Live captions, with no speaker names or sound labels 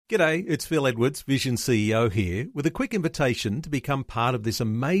G'day, it's Phil Edwards, Vision CEO here, with a quick invitation to become part of this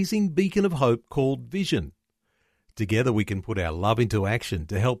amazing beacon of hope called Vision. Together we can put our love into action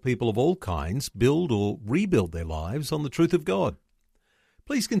to help people of all kinds build or rebuild their lives on the truth of God.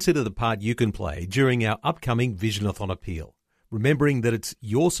 Please consider the part you can play during our upcoming Visionathon appeal, remembering that it's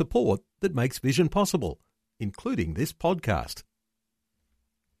your support that makes Vision possible, including this podcast.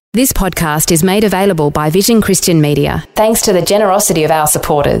 This podcast is made available by Vision Christian Media, thanks to the generosity of our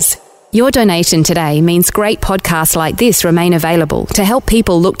supporters. Your donation today means great podcasts like this remain available to help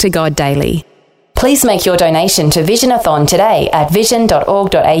people look to God daily. Please make your donation to Visionathon today at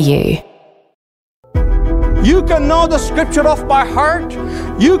vision.org.au. You can know the scripture off by heart.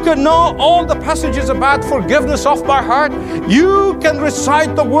 You can know all the passages about forgiveness off by heart. You can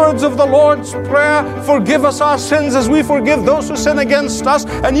recite the words of the Lord's Prayer, forgive us our sins as we forgive those who sin against us.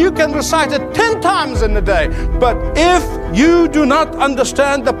 And you can recite it 10 times in a day. But if you do not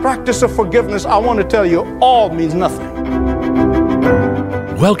understand the practice of forgiveness, I want to tell you, all means nothing.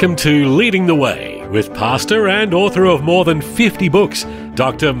 Welcome to Leading the Way with pastor and author of more than 50 books,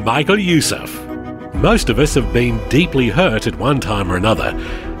 Dr. Michael Youssef. Most of us have been deeply hurt at one time or another,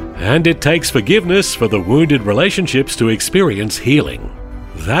 and it takes forgiveness for the wounded relationships to experience healing.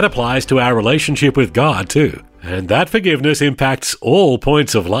 That applies to our relationship with God too, and that forgiveness impacts all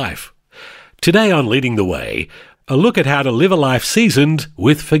points of life. Today on Leading the Way, a look at how to live a life seasoned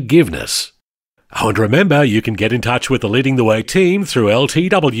with forgiveness. Oh, and remember, you can get in touch with the Leading the Way team through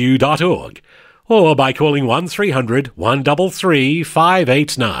ltw.org or by calling 1300 133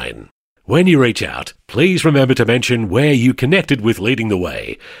 589. When you reach out, please remember to mention where you connected with Leading the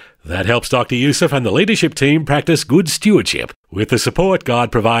Way. That helps Dr. Youssef and the leadership team practice good stewardship with the support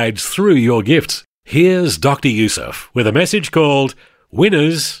God provides through your gifts. Here's Dr. Youssef with a message called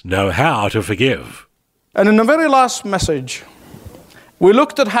Winners Know How to Forgive. And in the very last message, we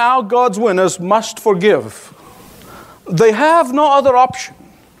looked at how God's winners must forgive. They have no other option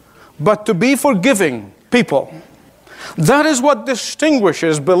but to be forgiving people. That is what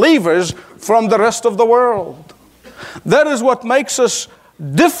distinguishes believers from the rest of the world. That is what makes us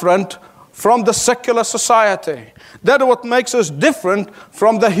different from the secular society. That is what makes us different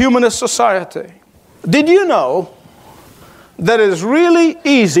from the humanist society. Did you know that it is really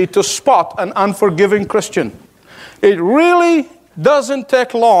easy to spot an unforgiving Christian? It really doesn't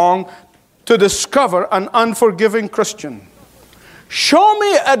take long to discover an unforgiving Christian. Show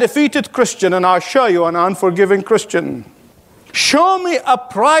me a defeated Christian and I'll show you an unforgiving Christian. Show me a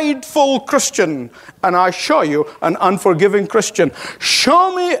prideful Christian and I'll show you an unforgiving Christian.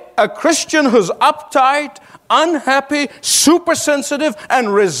 Show me a Christian who's uptight, unhappy, super sensitive,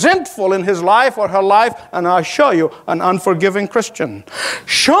 and resentful in his life or her life, and I'll show you an unforgiving Christian.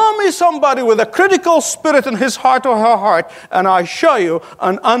 Show me somebody with a critical spirit in his heart or her heart, and I'll show you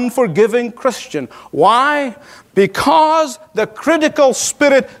an unforgiving Christian. Why? Because the critical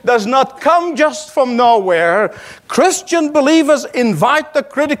spirit does not come just from nowhere. Christian believers invite the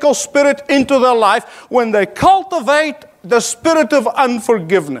critical spirit into their life when they cultivate the spirit of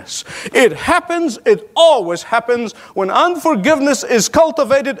unforgiveness. It happens, it always happens. When unforgiveness is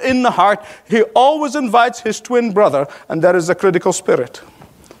cultivated in the heart, he always invites his twin brother, and that is the critical spirit.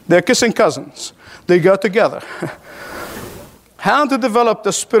 They're kissing cousins. They go together. How to develop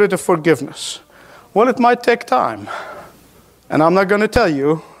the spirit of forgiveness? Well, it might take time. And I'm not going to tell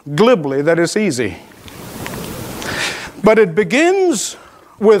you glibly that it's easy. But it begins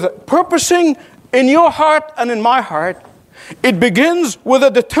with purposing in your heart and in my heart. It begins with a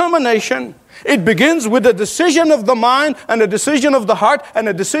determination. It begins with a decision of the mind and a decision of the heart and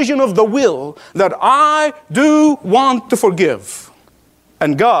a decision of the will that I do want to forgive.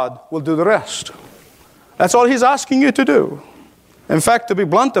 And God will do the rest. That's all He's asking you to do. In fact, to be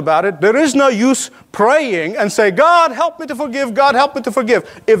blunt about it, there is no use praying and say, God, help me to forgive, God, help me to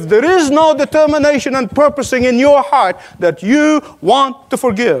forgive. If there is no determination and purposing in your heart that you want to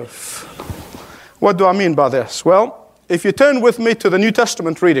forgive. What do I mean by this? Well, if you turn with me to the New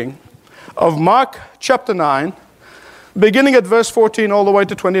Testament reading of Mark chapter 9, beginning at verse 14 all the way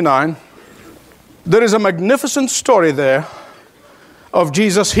to 29, there is a magnificent story there of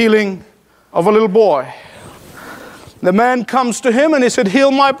Jesus healing of a little boy. The man comes to him and he said, heal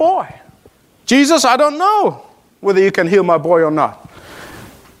my boy. Jesus, I don't know whether you can heal my boy or not.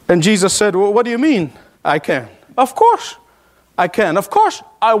 And Jesus said, well, what do you mean I can? Of course I can. Of course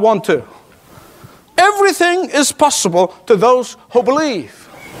I want to. Everything is possible to those who believe.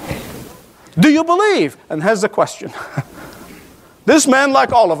 Do you believe? And here's the question. This man,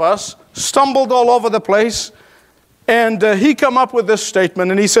 like all of us, stumbled all over the place. And he came up with this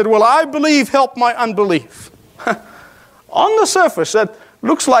statement. And he said, well, I believe, help my unbelief. On the surface,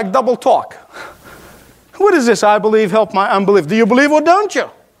 Looks like double talk. What is this? I believe, help my unbelief. Do you believe or don't you?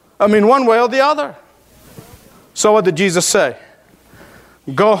 I mean, one way or the other. So what did Jesus say?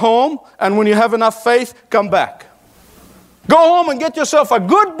 Go home, and when you have enough faith, come back. Go home and get yourself a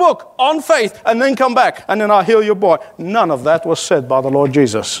good book on faith, and then come back, and then I'll heal your boy. None of that was said by the Lord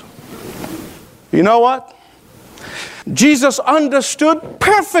Jesus. You know what? Jesus understood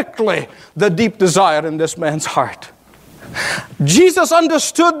perfectly the deep desire in this man's heart. Jesus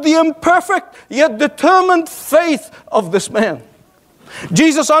understood the imperfect yet determined faith of this man.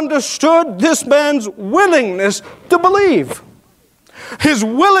 Jesus understood this man's willingness to believe. His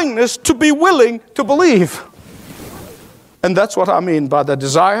willingness to be willing to believe. And that's what I mean by the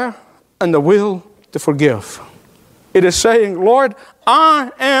desire and the will to forgive. It is saying, Lord,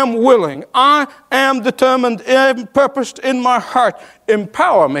 I am willing. I am determined and purposed in my heart.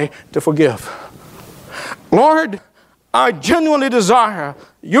 Empower me to forgive. Lord, I genuinely desire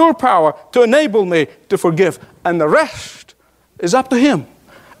your power to enable me to forgive. And the rest is up to him.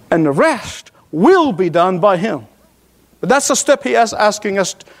 And the rest will be done by him. But that's the step he is asking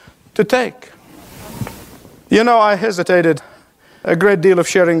us to take. You know, I hesitated a great deal of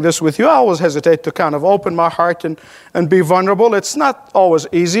sharing this with you. I always hesitate to kind of open my heart and be vulnerable. It's not always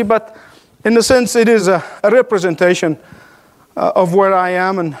easy, but in a sense it is a representation of where I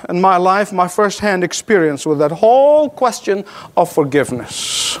am and my life, my first-hand experience with that whole question of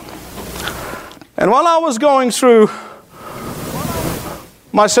forgiveness. And while I was going through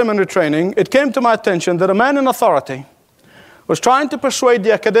my seminary training, it came to my attention that a man in authority was trying to persuade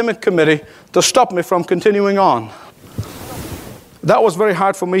the academic committee to stop me from continuing on. That was very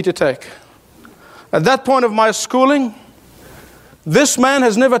hard for me to take. At that point of my schooling, this man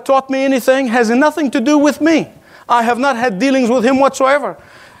has never taught me anything, has nothing to do with me. I have not had dealings with him whatsoever.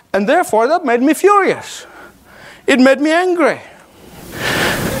 And therefore, that made me furious. It made me angry.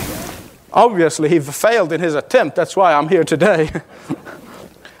 Obviously, he failed in his attempt. That's why I'm here today.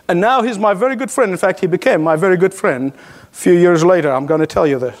 And now he's my very good friend. In fact, he became my very good friend a few years later. I'm going to tell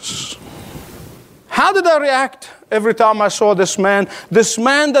you this. How did I react every time I saw this man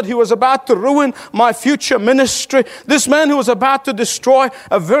that he was about to ruin my future ministry, this man who was about to destroy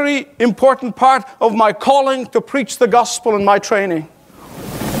a very important part of my calling to preach the gospel in my training?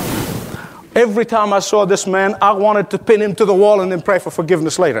 Every time I saw this man, I wanted to pin him to the wall and then pray for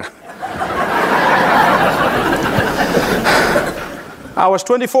forgiveness later. I was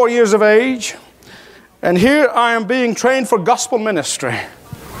 24 years of age, and here I am being trained for gospel ministry.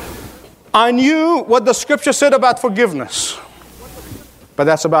 I knew what the scripture said about forgiveness, but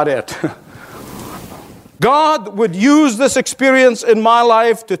that's about it. God would use this experience in my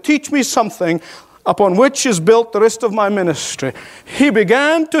life to teach me something upon which is built the rest of my ministry. He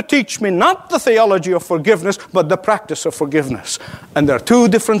began to teach me not the theology of forgiveness, but the practice of forgiveness. And there are two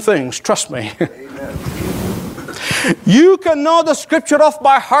different things, trust me. Amen. You can know the scripture off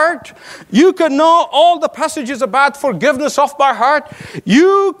by heart. You can know all the passages about forgiveness off by heart.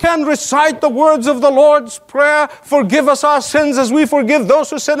 You can recite the words of the Lord's Prayer, forgive us our sins as we forgive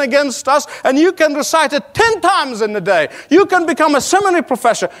those who sin against us. And you can recite it 10 times in a day. You can become a seminary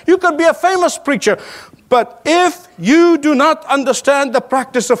professor. You can be a famous preacher. But if you do not understand the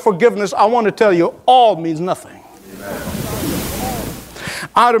practice of forgiveness, I want to tell you, all means nothing. Amen.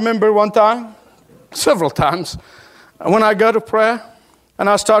 I remember one time, several times, when I go to prayer and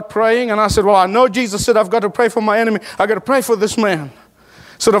I start praying and I said, well, I know Jesus said I've got to pray for my enemy. I've got to pray for this man.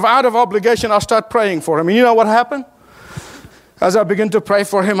 Sort of out of obligation, I'll start praying for him. And you know what happened? As I begin to pray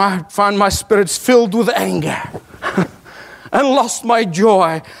for him, I find my spirits filled with anger and lost my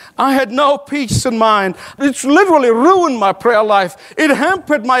joy. I had no peace in mind. It's literally ruined my prayer life. It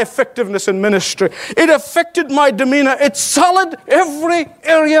hampered my effectiveness in ministry. It affected my demeanor. It sullied every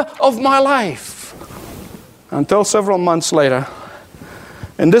area of my life. Until several months later,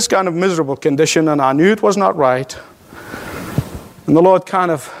 in this kind of miserable condition, and I knew it was not right. And the Lord kind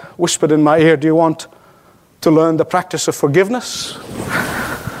of whispered in my ear, do you want to learn the practice of forgiveness?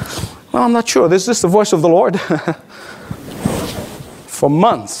 Well, I'm not sure. Is this the voice of the Lord? For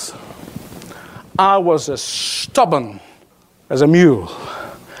months, I was as stubborn as a mule.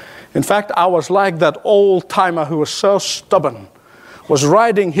 In fact, I was like that old timer who was so stubborn, was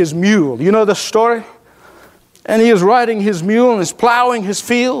riding his mule. You know the story? And he was riding his mule and he's plowing his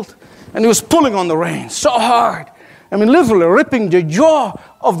field and he was pulling on the reins so hard. I mean, literally ripping the jaw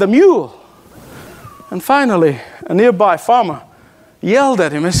of the mule. And finally, a nearby farmer yelled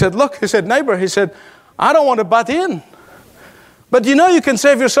at him. He said, look, he said, neighbor, he said, I don't want to butt in. But you know you can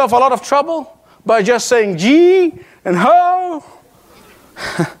save yourself a lot of trouble by just saying gee and ho.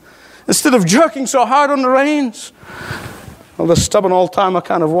 Instead of jerking so hard on the reins. Well, the stubborn old-timer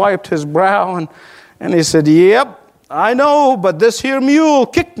kind of wiped his brow, and he said, "Yep, I know, but this here mule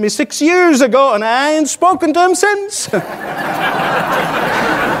kicked me 6 years ago, and I ain't spoken to him since."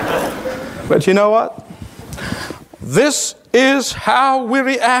 But you know what? This is how we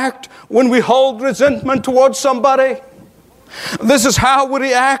react when we hold resentment towards somebody. This is how we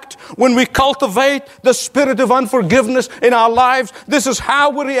react when we cultivate the spirit of unforgiveness in our lives. This is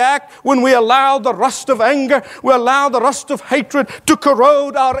how we react when we allow the rust of anger, we allow the rust of hatred to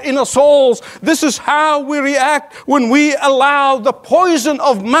corrode our inner souls. This is how we react when we allow the poison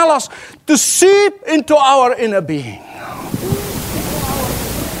of malice to seep into our inner being.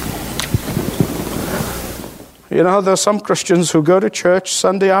 You know, there are some Christians who go to church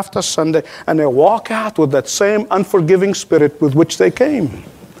Sunday after Sunday and they walk out with that same unforgiving spirit with which they came.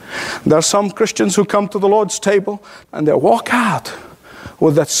 There are some Christians who come to the Lord's table and they walk out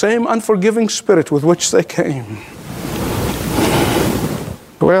with that same unforgiving spirit with which they came.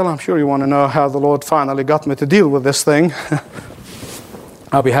 Well, I'm sure you want to know how the Lord finally got me to deal with this thing.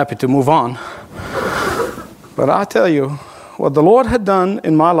 I'll be happy to move on. But I tell you, what the Lord had done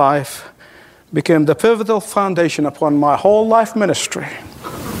in my life became the pivotal foundation upon my whole life ministry.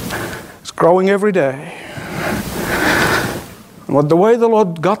 It's growing every day. And the way the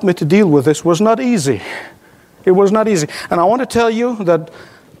Lord got me to deal with this was not easy. It was not easy. And I want to tell you that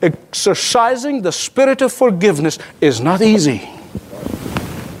exercising the spirit of forgiveness is not easy.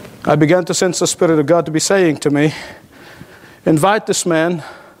 I began to sense the Spirit of God to be saying to me, invite this man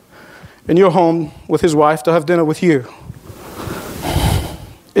in your home with his wife to have dinner with you.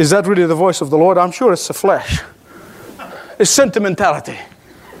 Is that really the voice of the Lord? I'm sure it's the flesh. It's sentimentality.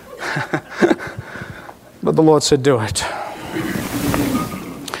 But the Lord said, do it.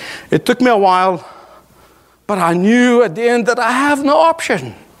 It took me a while, but I knew at the end that I have no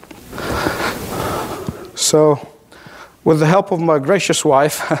option. So, with the help of my gracious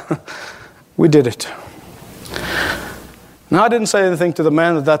wife, we did it. Now, I didn't say anything to the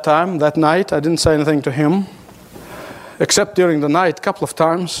man at that time, that night. I didn't say anything to him. Except during the night, a couple of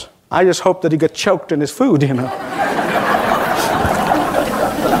times. I just hoped that he got choked in his food, you know.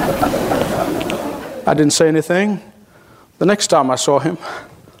 I didn't say anything. The next time I saw him,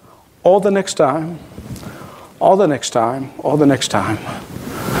 or the next time, or the next time, or the next time.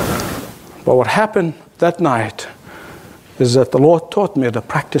 But what happened that night is that the Lord taught me the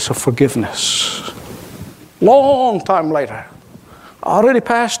practice of forgiveness. Long time later. I already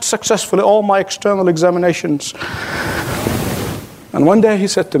passed successfully all my external examinations. And one day he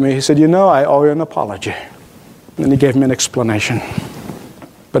said to me, he said, you know, I owe you an apology. And he gave me an explanation.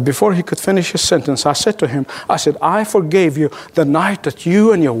 But before he could finish his sentence, I said to him, I said, I forgave you the night that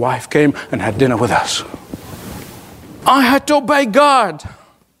you and your wife came and had dinner with us. I had to obey God.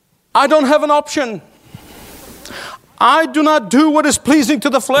 I don't have an option. I do not do what is pleasing to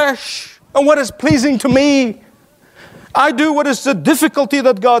the flesh and what is pleasing to me. I do what is the difficulty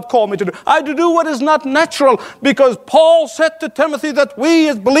that God called me to do. I do what is not natural, because Paul said to Timothy that we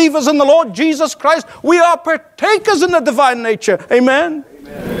as believers in the Lord Jesus Christ, we are partakers in the divine nature. Amen?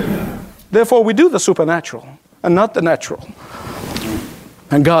 Amen. Therefore, we do the supernatural and not the natural.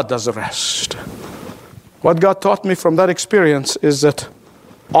 And God does the rest. What God taught me from that experience is that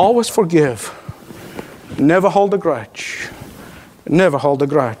always forgive. Never hold a grudge. Never hold a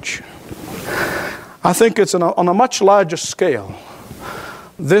grudge. I think it's on a much larger scale.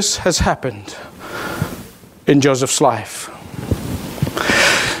 This has happened in Joseph's life.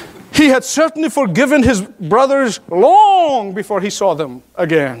 He had certainly forgiven his brothers long before he saw them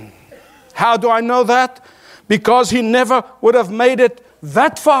again. How do I know that? Because he never would have made it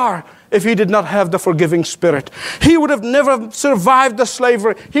that far if he did not have the forgiving spirit. He would have never survived the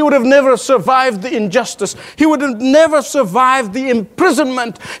slavery. He would have never survived the injustice. He would have never survived the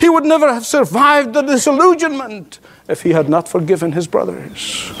imprisonment. He would never have survived the disillusionment if he had not forgiven his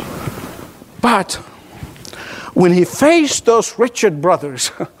brothers. But when he faced those wretched brothers,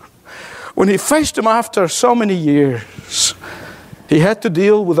 when he faced them after so many years, he had to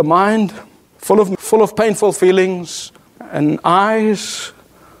deal with a mind full of painful feelings and eyes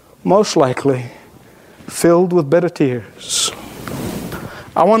most likely filled with bitter tears.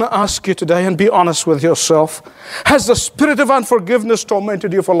 I want to ask you today, and be honest with yourself, has the spirit of unforgiveness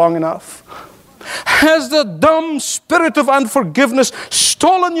tormented you for long enough? Has the dumb spirit of unforgiveness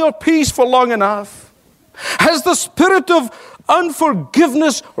stolen your peace for long enough? Has the spirit of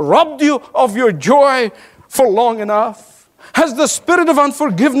unforgiveness robbed you of your joy for long enough? Has the spirit of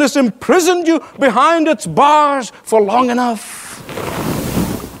unforgiveness imprisoned you behind its bars for long enough?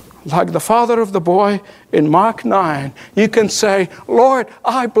 Like the father of the boy in Mark 9, you can say, Lord,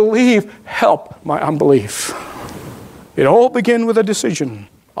 I believe, help my unbelief. It all begins with a decision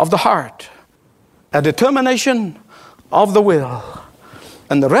of the heart, a determination of the will.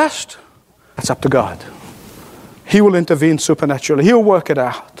 And the rest, it's up to God. He will intervene supernaturally. He'll work it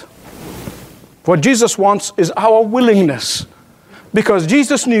out. What Jesus wants is our willingness, because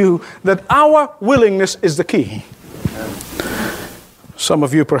Jesus knew that our willingness is the key. Some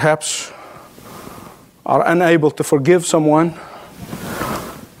of you perhaps are unable to forgive someone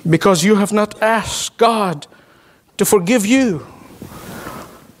because you have not asked God to forgive you.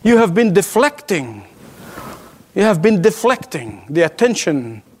 You have been deflecting. You have been deflecting the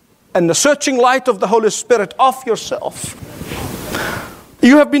attention and the searching light of the Holy Spirit off yourself.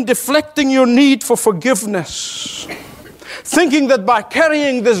 You have been deflecting your need for forgiveness, thinking that by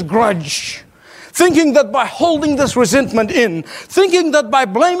carrying this grudge, thinking that by holding this resentment in, thinking that by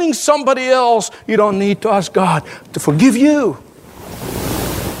blaming somebody else, you don't need to ask God to forgive you.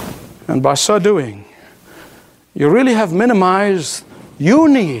 And by so doing, you really have minimized your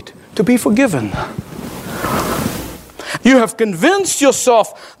need to be forgiven. You have convinced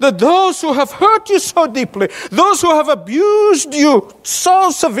yourself that those who have hurt you so deeply, those who have abused you so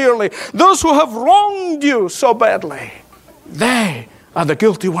severely, those who have wronged you so badly, they are the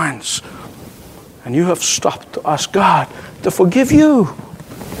guilty ones. And you have stopped to ask God to forgive you.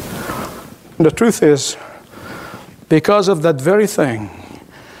 And the truth is, because of that very thing,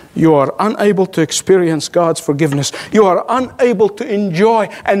 you are unable to experience God's forgiveness. You are unable to enjoy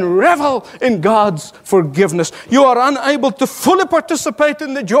and revel in God's forgiveness. You are unable to fully participate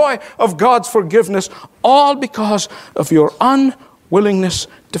in the joy of God's forgiveness, all because of your unwillingness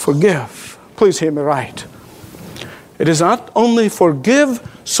to forgive. Please hear me right. It is not only forgive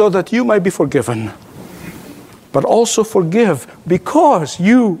so that you may be forgiven, but also forgive because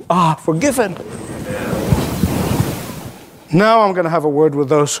you are forgiven. Now I'm going to have a word with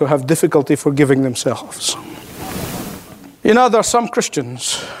those who have difficulty forgiving themselves. You know, there are some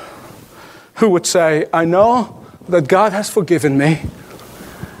Christians who would say, I know that God has forgiven me.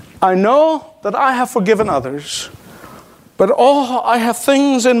 I know that I have forgiven others. But I have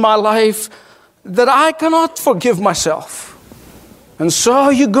things in my life that I cannot forgive myself. And so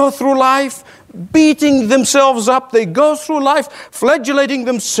you go through life beating themselves up. They go through life flagellating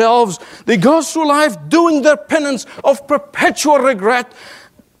themselves. They go through life doing their penance of perpetual regret.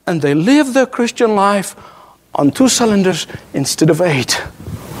 And they live their Christian life on 2 cylinders instead of 8.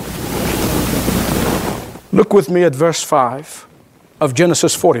 Look with me at verse 5 of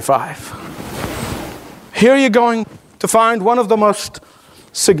Genesis 45. Here you're going to find one of the most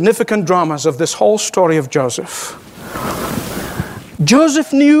significant dramas of this whole story of Joseph.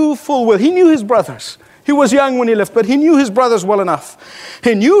 Joseph knew full well. He knew his brothers. He was young when he left, but he knew his brothers well enough.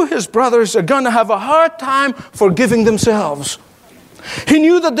 He knew his brothers are going to have a hard time forgiving themselves. He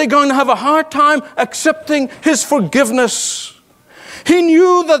knew that they're going to have a hard time accepting his forgiveness. He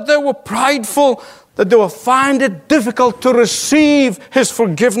knew that they were prideful, that they will find it difficult to receive his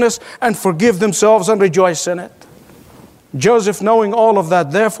forgiveness and forgive themselves and rejoice in it. Joseph, knowing all of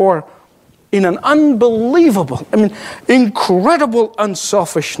that, therefore, in an incredible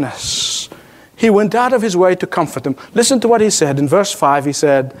unselfishness, he went out of his way to comfort them. Listen to what he said. In verse 5, he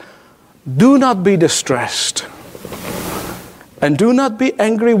said, do not be distressed, and do not be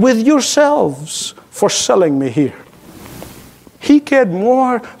angry with yourselves for selling me here. He cared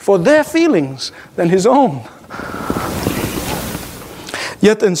more for their feelings than his own.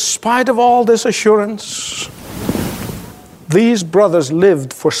 Yet in spite of all this assurance, these brothers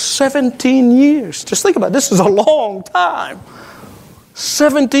lived for 17 years. Just think about it. This is a long time.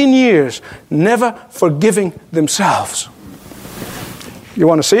 17 years, never forgiving themselves. You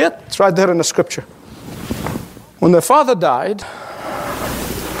want to see it? It's right there in the scripture. When their father died,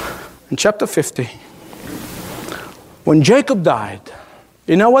 in chapter 50, when Jacob died,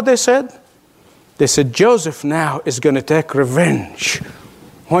 you know what they said? They said, Joseph now is going to take revenge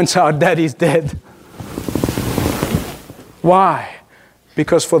once our daddy's dead. Why?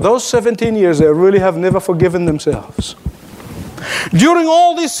 Because for those 17 years, they really have never forgiven themselves. During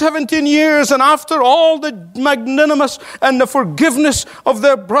all these 17 years and after all the magnanimous and the forgiveness of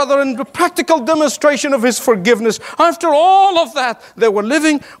their brother and the practical demonstration of his forgiveness, after all of that, they were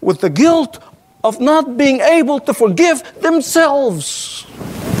living with the guilt of not being able to forgive themselves.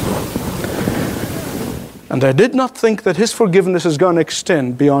 And they did not think that his forgiveness is going to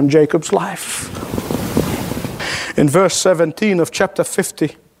extend beyond Jacob's life. In verse 17 of chapter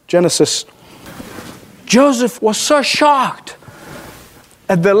 50, Genesis, Joseph was so shocked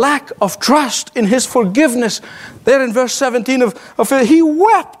at the lack of trust in his forgiveness. There in verse 17 of it, he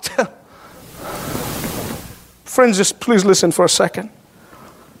wept. Friends, just please listen for a second.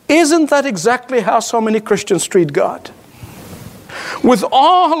 Isn't that exactly how so many Christians treat God? with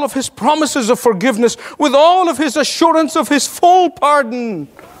all of His promises of forgiveness, with all of His assurance of His full pardon.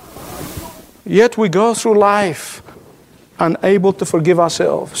 Yet we go through life unable to forgive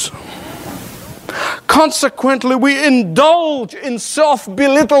ourselves. Consequently, we indulge in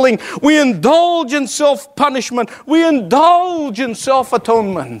self-belittling. We indulge in self-punishment. We indulge in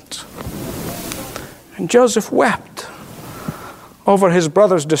self-atonement. And Joseph wept over his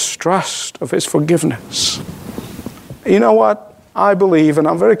brother's distrust of his forgiveness. You know what? I believe, and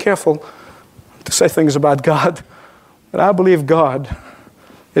I'm very careful to say things about God, but I believe God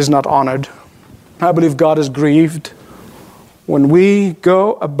is not honored. I believe God is grieved when we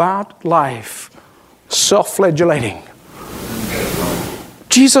go about life self-flagellating.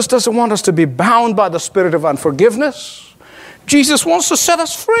 Jesus doesn't want us to be bound by the spirit of unforgiveness. Jesus wants to set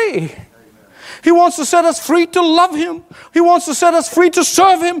us free. He wants to set us free to love Him. He wants to set us free to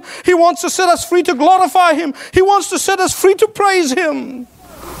serve Him. He wants to set us free to glorify Him. He wants to set us free to praise Him.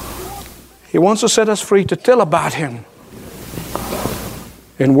 He wants to set us free to tell about Him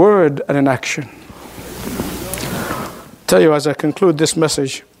in word and in action. I'll tell you as I conclude this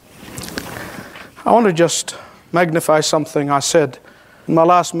message, I want to just magnify something I said in my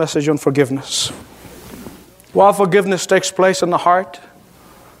last message on forgiveness. While forgiveness takes place in the heart,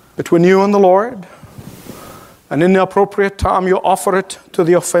 between you and the Lord, and in the appropriate time you offer it to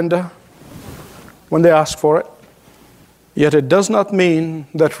the offender when they ask for it, yet it does not mean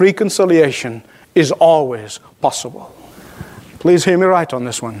that reconciliation is always possible. Please hear me right on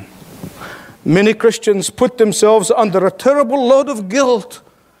this one. Many Christians put themselves under a terrible load of guilt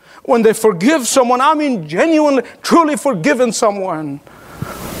when they forgive someone. I mean genuinely, truly forgiven someone,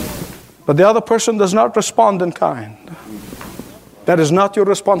 but the other person does not respond in kind. That is not your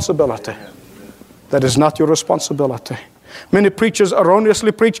responsibility. That is not your responsibility. Many preachers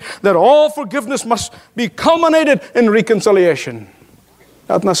erroneously preach that all forgiveness must be culminated in reconciliation.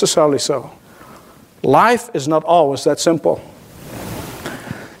 Not necessarily so. Life is not always that simple.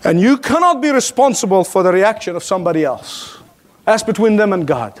 And you cannot be responsible for the reaction of somebody else. That's between them and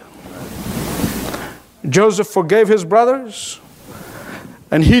God. Joseph forgave his brothers,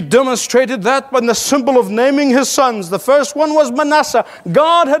 and he demonstrated that by the symbol of naming his sons. The first one was Manasseh.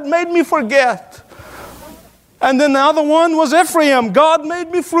 God had made me forget. And then the other one was Ephraim. God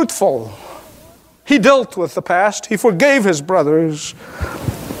made me fruitful. He dealt with the past. He forgave his brothers.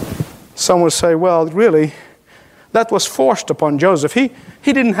 Some would say, well, really, that was forced upon Joseph. He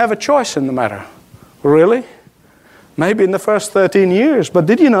didn't have a choice in the matter. Really? Maybe in the first 13 years. But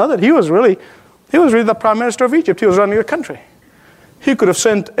did you know that he was really the Prime Minister of Egypt. He was running the country. He could have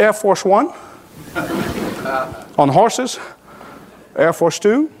sent Air Force One on horses, Air Force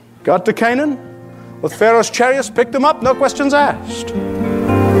Two, got to Canaan with Pharaoh's chariots, picked them up, no questions asked.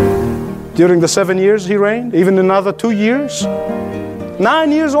 During the 7 years he reigned, even another 2 years,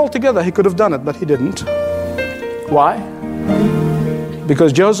 9 years altogether, he could have done it, but he didn't. Why?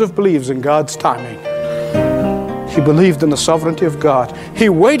 Because Joseph believes in God's timing. He believed in the sovereignty of God. He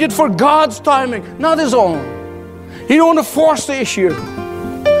waited for God's timing, not his own. He didn't want to force the issue.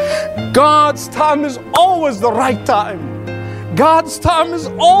 God's time is always the right time. God's time is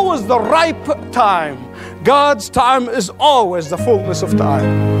always the ripe time. God's time is always the fullness of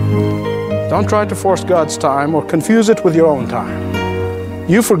time. Don't try to force God's time or confuse it with your own time.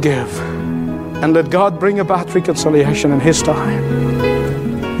 You forgive and let God bring about reconciliation in His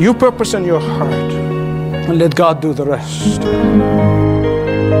time. You purpose in your heart and let God do the rest.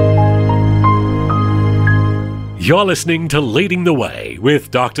 You're listening to Leading the Way with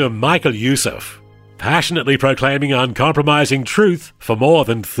Dr. Michael Youssef, passionately proclaiming uncompromising truth for more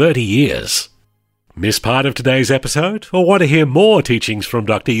than 30 years. Miss part of today's episode or want to hear more teachings from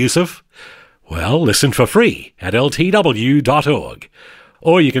Dr. Youssef? Well, listen for free at ltw.org.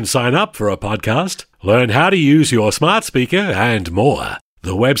 Or you can sign up for a podcast, learn how to use your smart speaker, and more.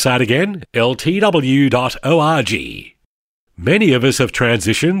 The website again, ltw.org. Many of us have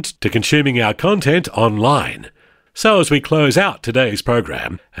transitioned to consuming our content online. So as we close out today's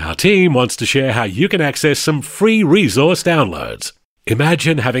program, our team wants to share how you can access some free resource downloads.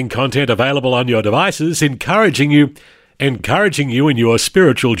 Imagine having content available on your devices encouraging you in your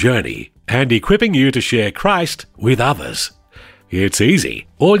spiritual journey and equipping you to share Christ with others. It's easy.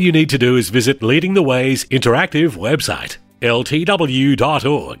 All you need to do is visit Leading the Way's interactive website,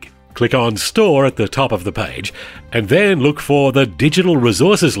 ltw.org. Click on Store at the top of the page, and then look for the Digital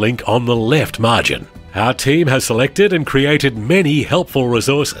Resources link on the left margin. Our team has selected and created many helpful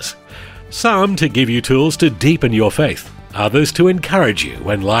resources. Some to give you tools to deepen your faith, others to encourage you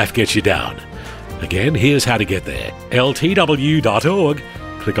when life gets you down. Again, here's how to get there. ltw.org,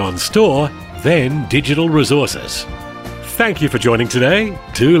 click on Store, then Digital Resources. Thank you for joining today.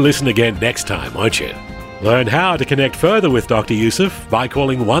 Do listen again next time, won't you? Learn how to connect further with Dr. Youssef by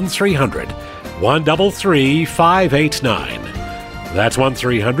calling 1300 133 589. That's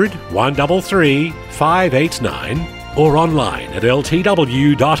 1300 133 589 or online at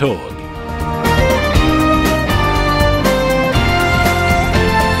ltw.org.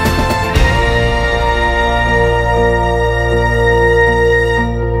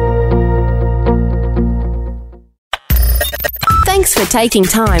 Thanks for taking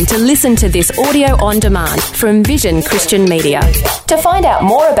time to listen to this audio on demand from Vision Christian Media. To find out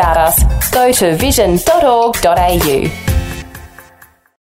more about us, go to vision.org.au.